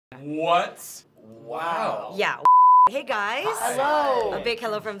What? Wow. Yeah. Hey guys. Hello. A big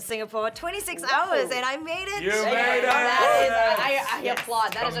hello from Singapore. 26 hours and I made it. You made it. I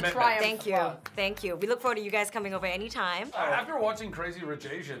applaud. That is a triumph. Thank you. Thank you. We look forward to you guys coming over anytime. After watching Crazy Rich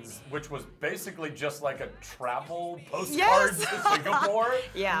Asians, which was basically just like a travel postcard to Singapore,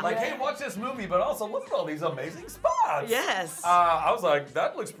 like, hey, watch this movie, but also look at all these amazing spots. Yes. I was like,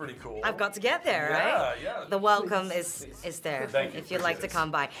 that looks pretty cool. I've got to get there, right? Yeah. The welcome is there Thank you. if you'd like to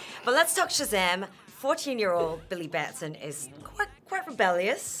come by. But let's talk Shazam. 14-year-old Billy Batson is quite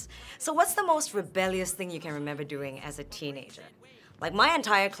rebellious. So what's the most rebellious thing you can remember doing as a teenager? Like my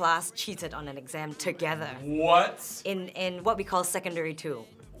entire class cheated on an exam together. What? In what we call secondary 2.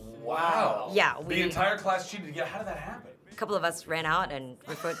 Wow. Yeah. The entire class cheated together. How did that happen? A couple of us ran out and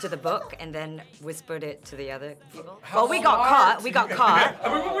referred to the book and then whispered it to the other people. How Well, we got caught. We got caught.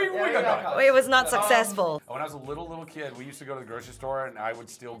 we got caught. It was not successful. When I was a little kid, we used to go to the grocery store and I would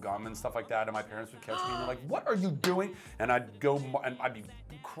steal gum and stuff like that, and my parents would catch me and they're like, "What are you doing?" And I'd go and I'd be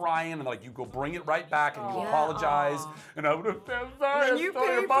crying and like, "You go bring it right back and you apologize." And I would have said, "Sorry, And you I stole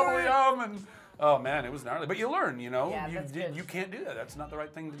your pay bubble for it. gum." And oh man, it was gnarly. But you learn, you know. Yeah, You can't do that. That's not the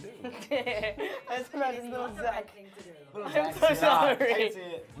right thing to do. That's imagine little Zach. I'm so sorry.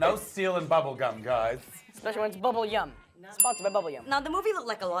 No stealing bubble gum, guys. Especially when it's Bubble Yum. Sponsored by Bubble Yum. Now, the movie looked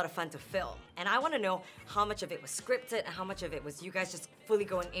like a lot of fun to film, and I want to know how much of it was scripted and how much of it was you guys just fully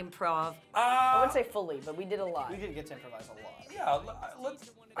going improv. I wouldn't say fully, but we did a lot. We did get to improvise a lot. Yeah,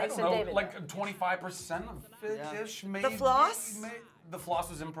 let's. I don't Thanks to know, David. like 25% of it-ish, maybe. The floss? The floss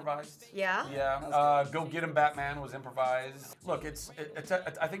was improvised. Yeah? Yeah. Go Get 'Em Batman was improvised. Look,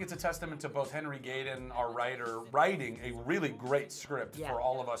 I think it's a testament to both Henry Gayden, our writer, writing a really great script for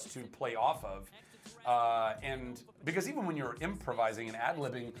all of us to play off of. And because even when you're improvising and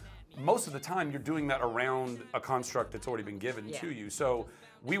ad-libbing, most of the time you're doing that around a construct that's already been given to you. So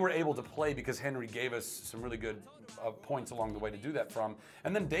we were able to play because Henry gave us some really good points along the way to do that from.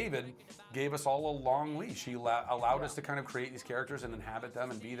 And then David gave us all a long leash. He allowed us to kind of create these characters and inhabit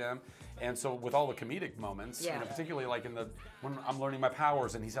them and be them. And so with all the comedic moments, you know, particularly like when I'm learning my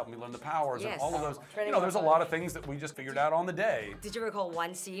powers and he's helping me learn the powers and all of those, you know, there's a lot of things that we just figured out on the day. Did you recall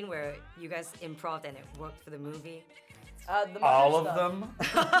one scene where you guys improv and it worked for the movie? All of them?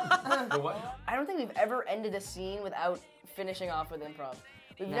 I don't think we've ever ended a scene without finishing off with improv.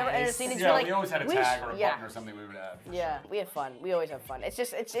 We've never ended a scene. It's like, we always had a tag or a button or something we would have. Yeah, we had fun. We always have fun. It's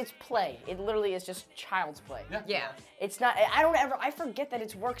just, it's play. It literally is just child's play. Yeah. It's not, I forget that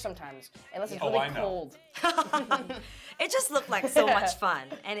it's work sometimes, unless it's really cold. It just looked like so much fun,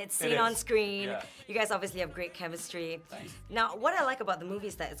 and it's seen on screen. Yeah. You guys obviously have great chemistry. Thanks. Now, what I like about the movie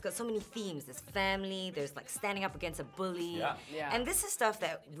is that it's got so many themes. There's family, there's like standing up against a bully. And this is stuff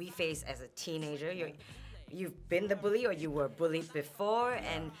that we face as a teenager. You've been the bully or you were bullied before,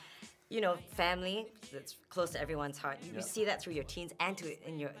 and you know, family, that's close to everyone's heart. You see that through your teens and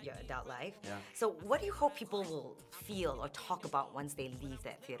in your adult life. So what do you hope people will feel or talk about once they leave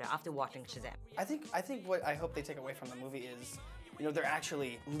that theater after watching Shazam? I think what I hope they take away from the movie is, you know, they're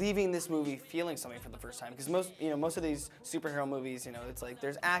actually leaving this movie feeling something for the first time. Because most of these superhero movies, you know, it's like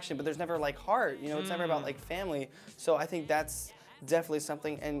there's action, but there's never like heart. You know, it's never about like family. So I think that's definitely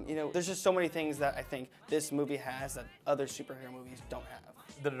something. And you know, there's just so many things that I think this movie has that other superhero movies don't have.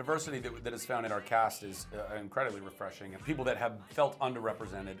 The diversity that is found in our cast is incredibly refreshing. And people that have felt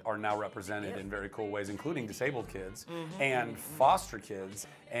underrepresented are now represented in very cool ways, including disabled kids and foster kids.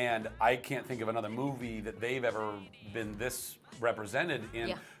 And I can't think of another movie that they've ever been this represented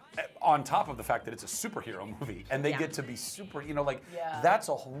in. On top of the fact that it's a superhero movie and they get to be super, you know, like that's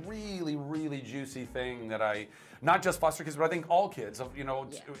a really, really juicy thing that not just foster kids, but I think all kids, you know,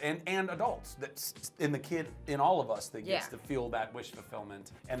 and adults, that's in the kid, in all of us that gets to feel that wish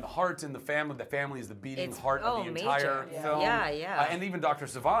fulfillment. And the heart in the family is the beating heart of the entire film. And even Dr.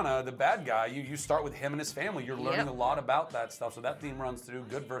 Savannah, the bad guy, you start with him and his family. You're learning a lot about that stuff. So that theme runs through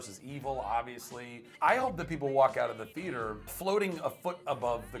good versus evil, obviously. I hope that people walk out of the theater floating a foot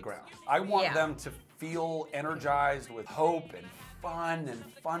above the ground. I want them to feel energized with hope and fun and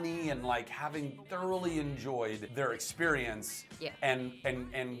funny and like having thoroughly enjoyed their experience and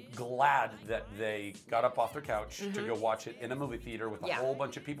glad that they got up off their couch to go watch it in a movie theater with a whole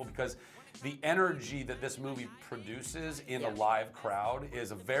bunch of people, because the energy that this movie produces in a live crowd is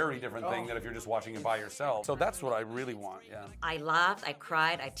a very different thing than if you're just watching it by yourself. So that's what I really want, I laughed, I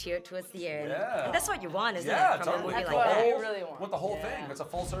cried, I teared towards the end. And that's what you want, isn't it? From totally. a movie That's like what that. I really want. With the whole thing. It's a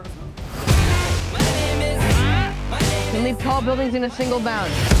full service movie. You leave tall buildings in a single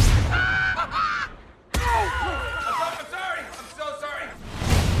bound.